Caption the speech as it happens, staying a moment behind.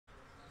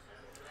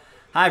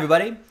Hi,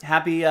 everybody.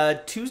 Happy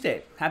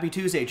Tuesday. Happy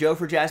Tuesday. Joe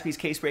for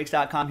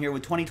jaspyscasebreaks.com here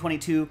with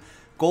 2022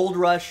 Gold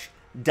Rush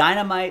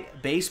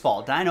Dynamite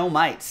Baseball.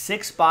 Dynamite.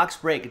 6-box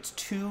break. It's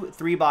 2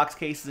 3-box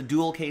cases, a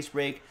dual case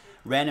break.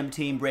 Random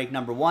team break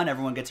number 1.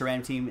 Everyone gets a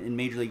random team in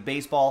Major League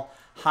Baseball.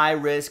 High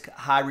risk,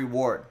 high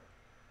reward.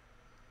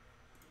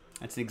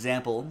 That's an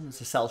example.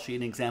 It's a sell sheet,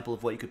 an example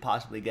of what you could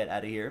possibly get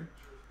out of here.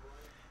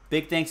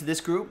 Big thanks to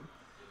this group.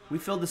 We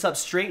filled this up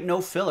straight,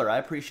 no filler. I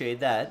appreciate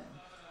that.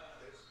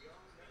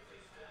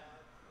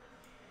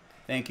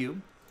 Thank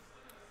you.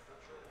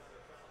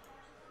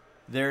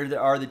 There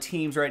are the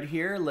teams right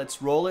here.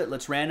 Let's roll it.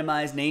 Let's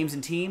randomize names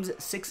and teams.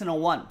 6 and a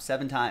 1,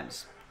 7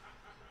 times.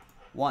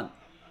 1,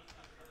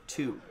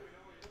 2,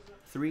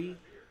 3,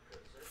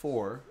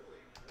 4,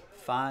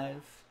 5,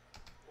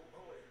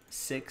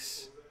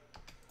 6,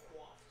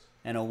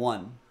 and a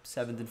 1.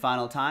 7th and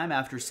final time.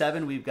 After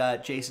 7, we've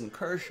got Jason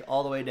Kirsch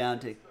all the way down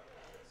to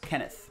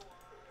Kenneth.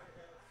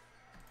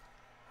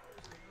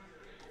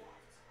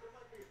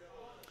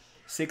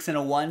 6 and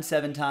a 1,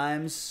 7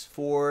 times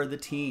for the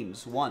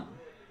teams. 1,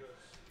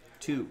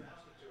 2,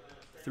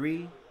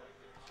 3,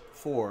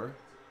 4,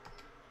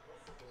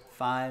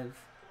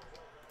 5,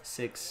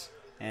 6,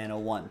 and a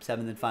 1. 7th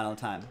and final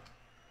time.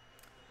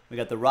 We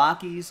got the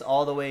Rockies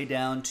all the way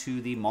down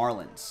to the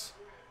Marlins.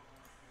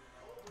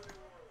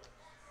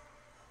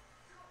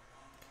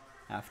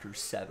 After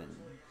 7.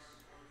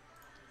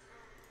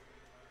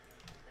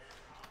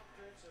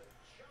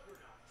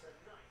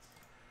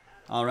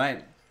 All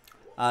right.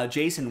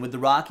 Jason with the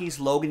Rockies.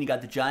 Logan, you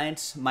got the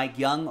Giants. Mike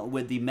Young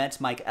with the Mets.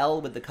 Mike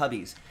L with the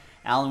Cubbies.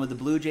 Alan with the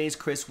Blue Jays.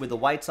 Chris with the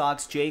White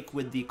Sox. Jake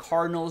with the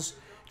Cardinals.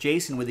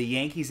 Jason with the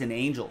Yankees and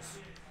Angels.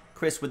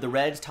 Chris with the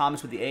Reds.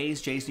 Thomas with the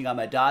A's. Jason, you got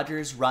my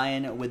Dodgers.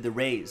 Ryan with the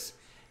Rays.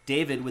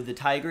 David with the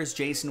Tigers.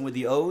 Jason with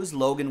the O's.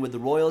 Logan with the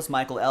Royals.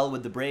 Michael L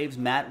with the Braves.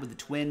 Matt with the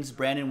Twins.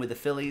 Brandon with the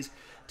Phillies.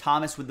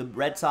 Thomas with the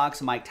Red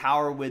Sox. Mike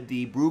Tower with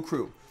the Brew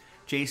Crew.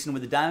 Jason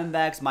with the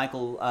Diamondbacks,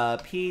 Michael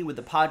P. with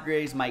the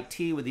Padres, Mike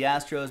T. with the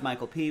Astros,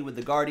 Michael P. with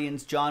the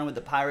Guardians, John with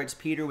the Pirates,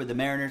 Peter with the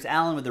Mariners,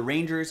 Alan with the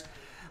Rangers,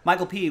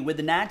 Michael P. with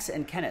the Nats,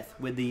 and Kenneth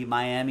with the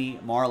Miami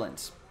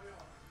Marlins.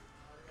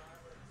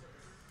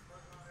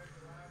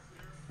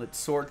 Let's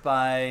sort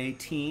by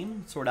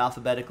team, sort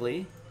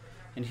alphabetically.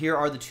 And here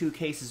are the 2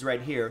 cases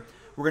right here.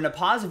 We're going to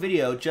pause the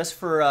video just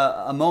for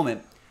a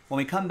moment. When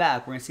we come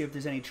back, we're going to see if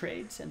there's any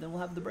trades, and then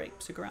we'll have the break.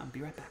 Stick around.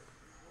 Be right back.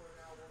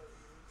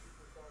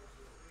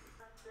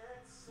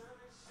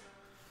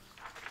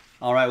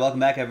 All right, welcome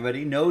back,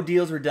 everybody. No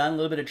deals were done. A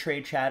little bit of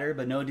trade chatter,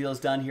 but no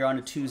deals done here on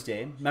a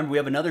Tuesday. Remember, we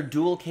have another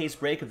dual case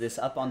break of this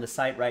up on the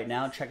site right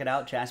now. Check it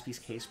out,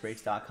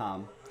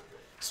 jaspyscasebreaks.com.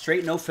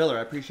 Straight, no filler.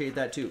 I appreciate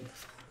that, too.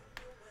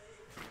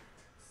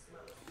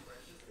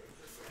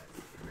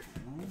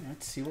 Well,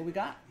 let's see what we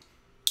got.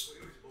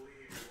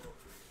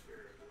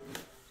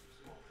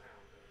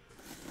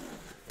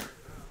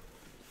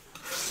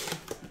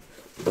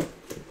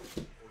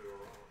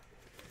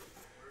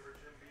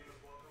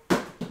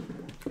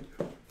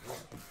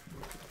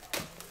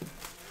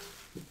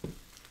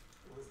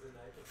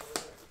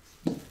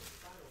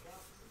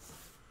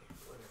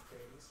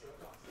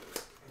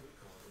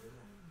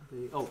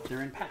 Oh,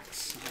 they're in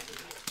packs.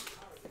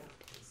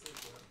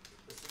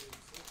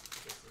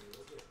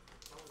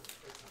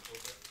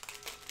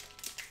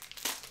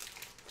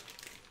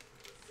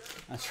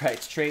 That's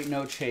right, straight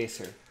no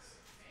chaser.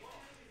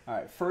 All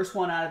right, first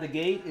one out of the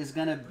gate is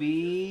going to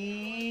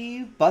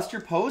be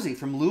Buster Posey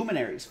from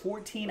Luminaries.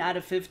 14 out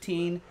of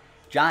 15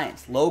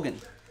 Giants.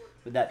 Logan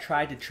with that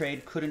tried to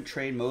trade, couldn't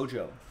trade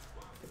mojo.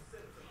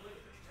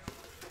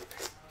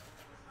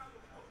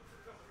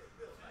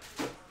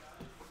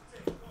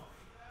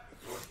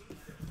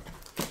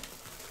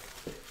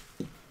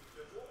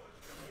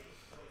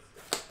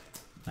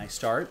 Nice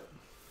start.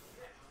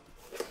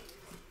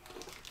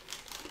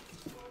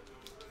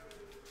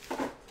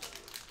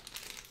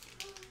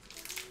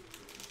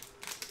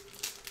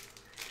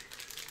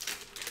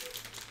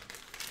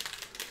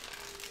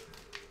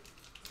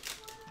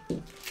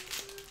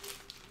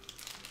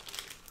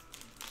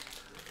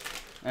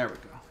 There we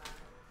go.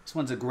 This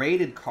one's a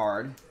graded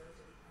card.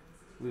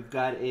 We've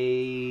got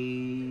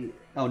a...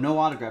 Oh, no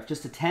autograph.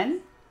 Just a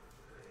 10?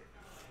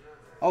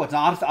 Oh, it's an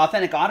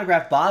authentic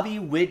autograph. Bobby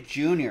Witt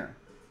Jr.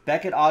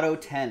 Beckett Auto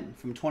 10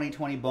 from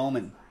 2020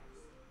 Bowman.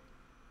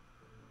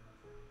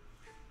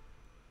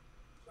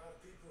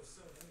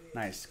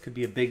 Nice. Could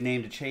be a big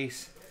name to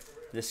chase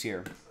this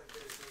year.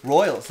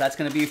 Royals. That's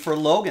going to be for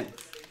Logan.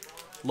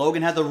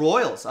 Logan had the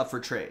Royals up for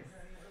trade.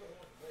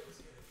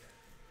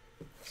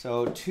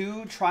 So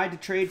 2 tried to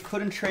trade,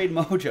 couldn't trade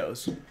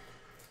mojos.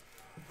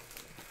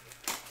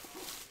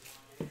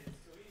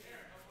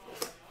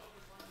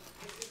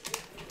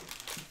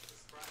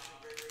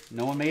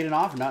 No one made an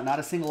offer. Not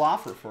a single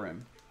offer for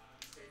him.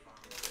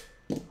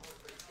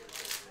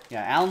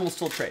 Yeah, Allen will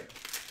still trade.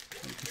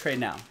 You can trade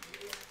now.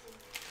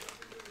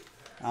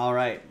 All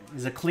right.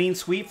 Is a clean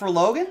sweep for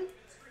Logan?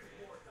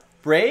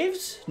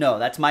 Braves? No,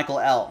 that's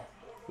Michael L.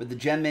 with the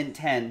Gem Mint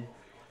 10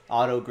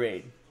 auto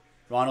grade.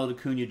 Ronald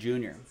Acuna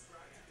Jr.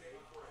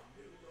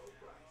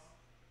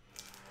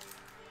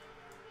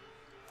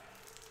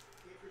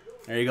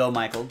 There you go,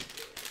 Michael.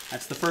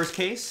 That's the first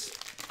case.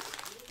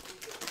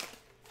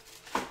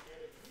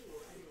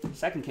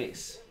 Second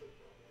case.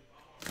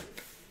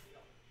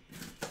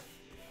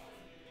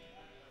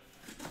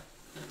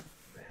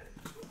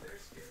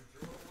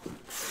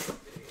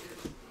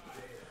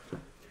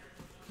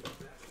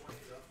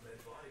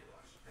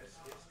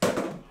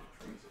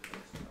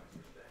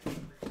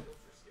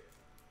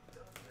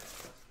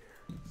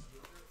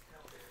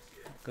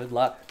 Good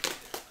luck.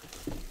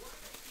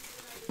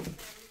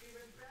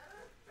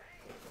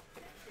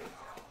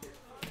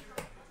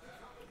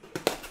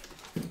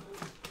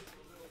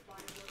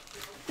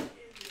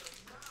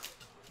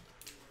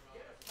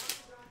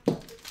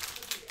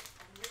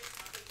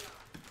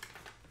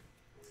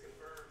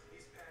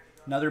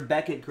 Another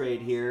Beckett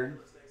grade here.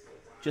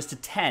 Just a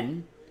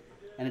 10.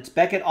 And it's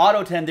Beckett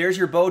Auto 10. There's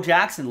your Bo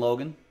Jackson,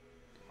 Logan.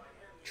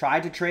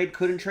 Tried to trade,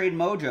 couldn't trade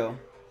Mojo.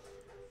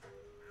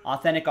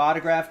 Authentic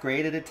autograph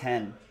graded at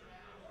 10.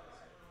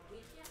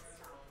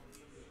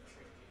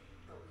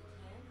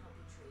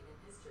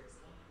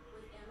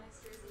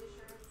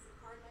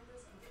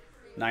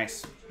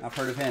 Nice. I've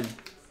heard of him.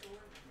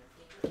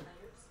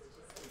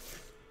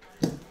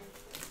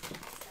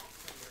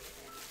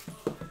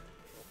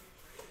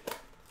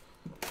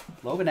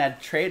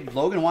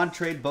 Logan wanted to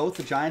trade both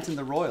the Giants and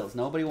the Royals.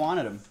 Nobody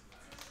wanted him.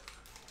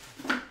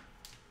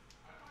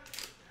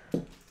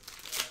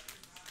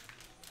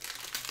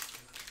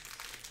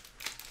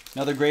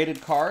 Another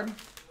graded card.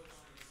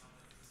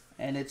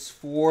 And it's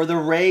for the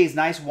Rays.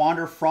 Nice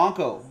Wander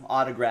Franco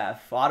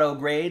autograph. Auto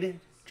grade,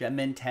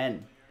 Gemmin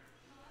 10.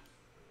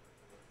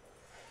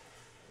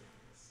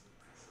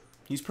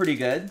 He's pretty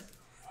good.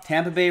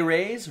 Tampa Bay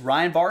Rays,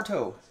 Ryan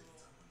Bartow.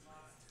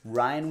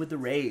 Ryan with the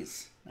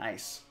Rays.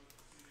 Nice.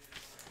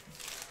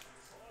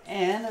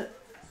 And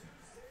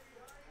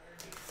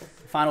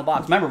final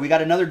box. Remember, we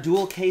got another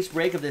dual case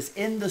break of this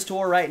in the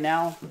store right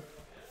now.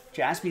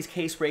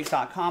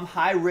 JaspysCaseBreaks.com.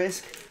 High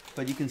risk,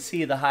 but you can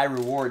see the high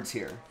rewards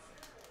here.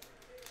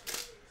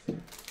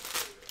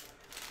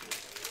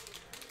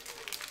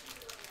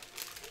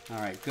 All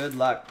right, good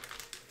luck.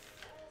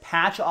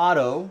 Patch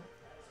auto.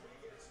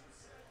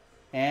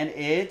 And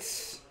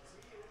it's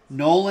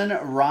Nolan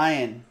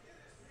Ryan,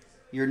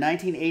 your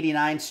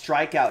 1989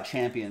 strikeout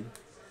champion.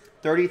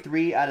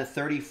 33 out of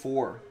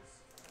 34.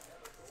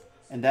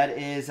 And that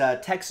is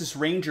Texas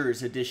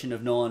Rangers edition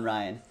of Nolan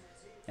Ryan.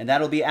 And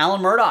that'll be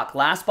Alan Murdoch,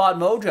 last spot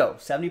mojo.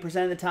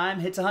 70% of the time,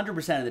 hits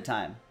 100% of the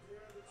time.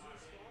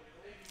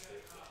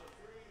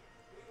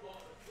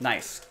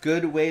 Nice.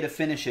 Good way to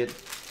finish it.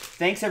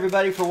 Thanks,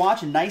 everybody, for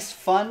watching. Nice,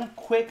 fun,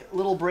 quick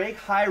little break.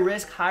 High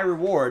risk, high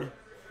reward.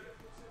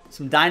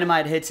 Some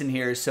dynamite hits in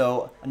here.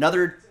 So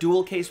another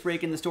dual case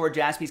break in the store,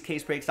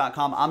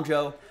 JaspysCaseBreaks.com. I'm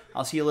Joe.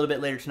 I'll see you a little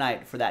bit later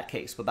tonight for that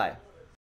case. Bye-bye.